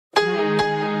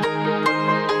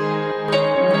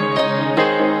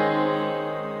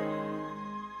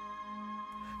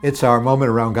It's our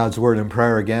moment around God's Word and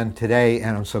prayer again today,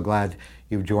 and I'm so glad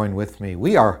you've joined with me.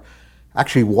 We are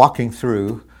actually walking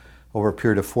through, over a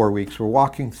period of 4 weeks, we're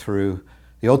walking through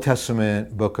the Old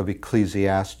Testament book of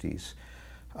Ecclesiastes.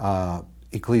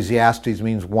 Ecclesiastes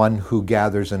means one who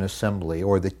gathers an assembly,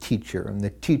 or the teacher, and the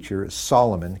teacher is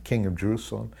Solomon, king of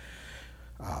Jerusalem.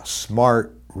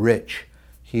 Smart, rich.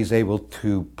 He's able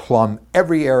to plumb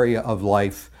every area of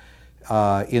life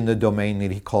in the domain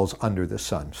that he calls under the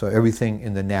sun. So everything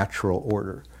in the natural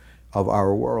order of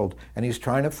our world. And he's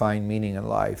trying to find meaning in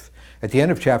life. At the end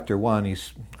of chapter 1,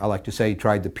 I like to say he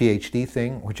tried the PhD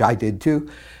thing, which I did too.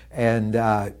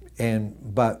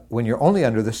 But when you're only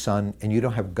under the sun and you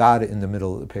don't have God in the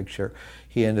middle of the picture,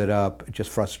 he ended up just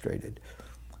frustrated.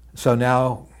 So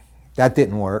now that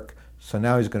didn't work. So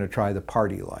now he's going to try the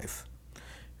party life.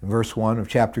 In verse 1 of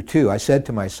chapter 2, I said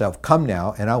to myself, "Come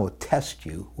now, and I will test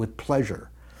you with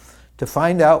pleasure to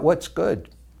find out what's good.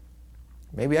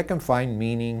 Maybe I can find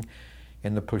meaning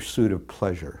in the pursuit of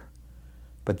pleasure."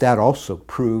 But that also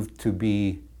proved to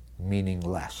be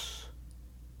meaningless.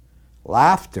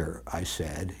 "Laughter," I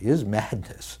said, "is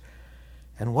madness.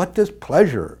 And what does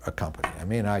pleasure accompany?" I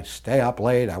mean, I stay up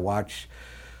late, I watch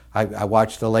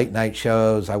the late night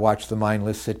shows, I watch the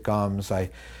mindless sitcoms, I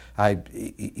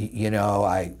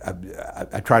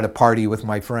try to party with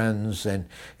my friends and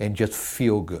just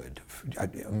feel good.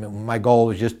 My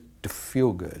goal is just to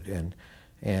feel good,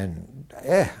 and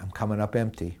I'm coming up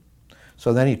empty.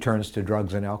 So then he turns to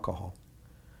drugs and alcohol.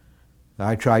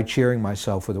 I tried cheering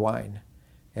myself with wine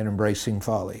and embracing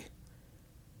folly.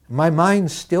 My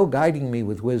mind's still guiding me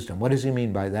with wisdom. What does he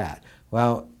mean by that?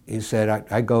 Well, he said,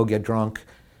 I'd go get drunk,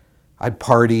 I'd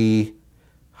party,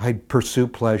 I'd pursue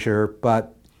pleasure,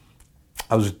 but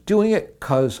I was doing it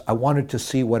because I wanted to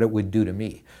see what it would do to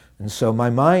me. And so my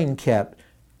mind kept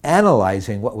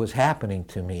analyzing what was happening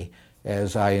to me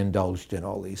as I indulged in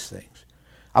all these things.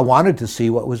 I wanted to see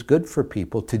what was good for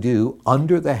people to do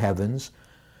under the heavens.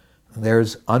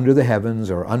 There's under the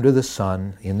heavens or under the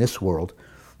sun in this world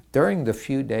during the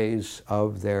few days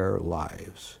of their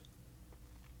lives.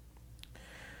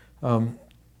 The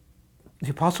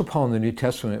Apostle Paul in the New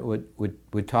Testament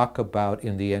would talk about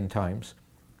in the end times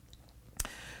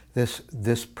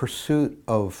this pursuit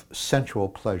of sensual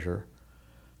pleasure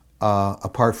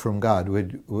apart from God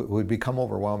would become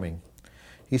overwhelming.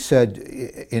 He said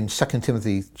in 2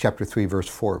 Timothy chapter 3, verse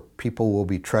 4, people will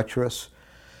be treacherous,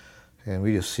 and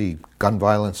we just see gun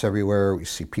violence everywhere. We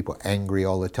see people angry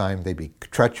all the time. They'd be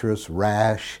treacherous,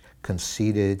 rash,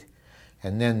 conceited,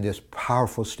 and then this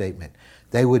powerful statement,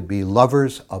 they would be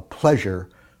lovers of pleasure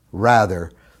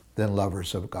rather than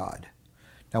lovers of God.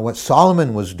 Now, what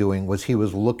Solomon was doing was he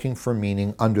was looking for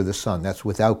meaning under the sun. That's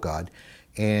without God.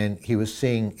 And he was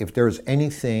seeing if there was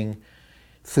anything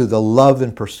through the love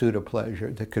and pursuit of pleasure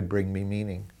that could bring me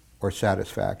meaning or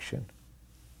satisfaction.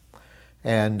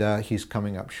 And he's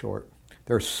coming up short.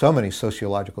 There are so many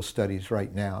sociological studies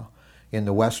right now in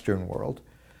the Western world.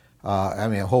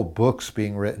 A whole book's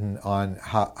being written on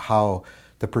how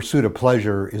the pursuit of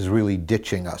pleasure is really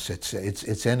ditching us.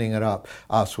 It's ending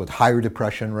us with higher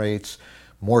depression rates,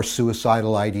 more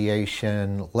suicidal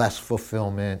ideation, less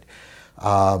fulfillment,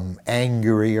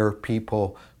 angrier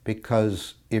people,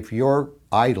 because if your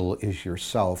idol is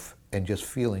yourself and just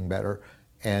feeling better,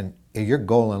 and your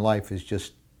goal in life is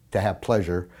just to have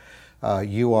pleasure,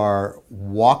 you are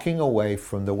walking away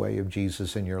from the way of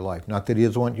Jesus in your life. Not that he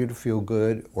doesn't want you to feel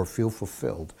good or feel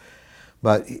fulfilled,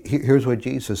 but here's what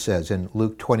Jesus says in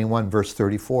Luke 21, verse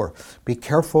 34. "Be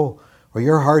careful, or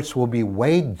your hearts will be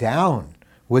weighed down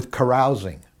with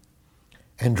carousing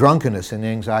and drunkenness and the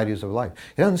anxieties of life."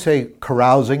 He doesn't say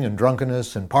carousing and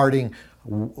drunkenness and partying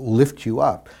lift you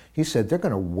up. He said they're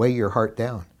going to weigh your heart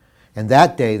down. And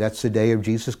that day, that's the day of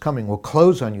Jesus' coming, will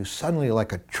close on you suddenly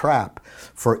like a trap,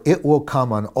 for it will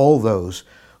come on all those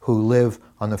who live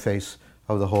on the face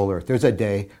of the whole earth. There's a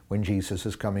day when Jesus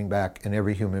is coming back and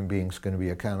every human being is going to be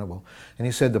accountable. And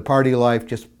he said the party life,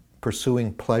 just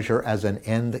pursuing pleasure as an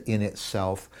end in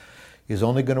itself, is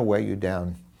only going to weigh you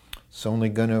down. It's only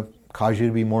going to cause you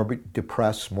to be more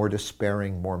depressed, more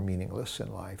despairing, more meaningless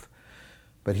in life.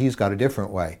 But he's got a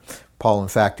different way. Paul, in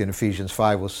fact, in Ephesians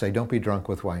 5 will say, don't be drunk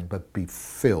with wine, but be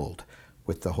filled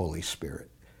with the Holy Spirit.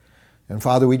 And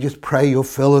Father, we just pray you'll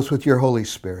fill us with your Holy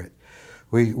Spirit.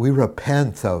 We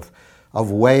repent of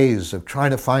ways of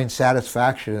trying to find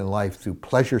satisfaction in life through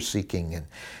pleasure seeking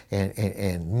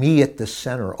and me at the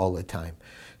center all the time.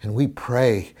 And we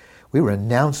pray, we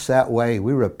renounce that way,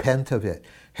 we repent of it,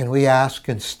 and we ask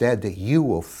instead that you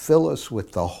will fill us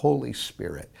with the Holy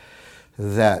Spirit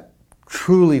that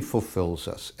truly fulfills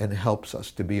us and helps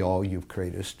us to be all you've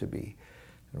created us to be.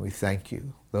 And we thank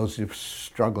you. Those who are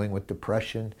struggling with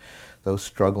depression, those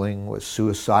struggling with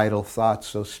suicidal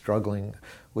thoughts, those struggling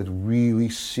with really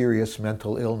serious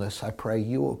mental illness, I pray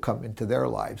you will come into their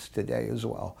lives today as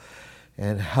well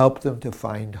and help them to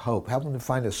find hope. Help them to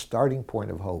find a starting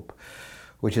point of hope,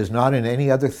 which is not in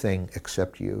any other thing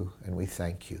except you. And we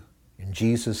thank you. In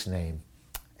Jesus' name,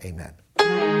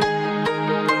 amen.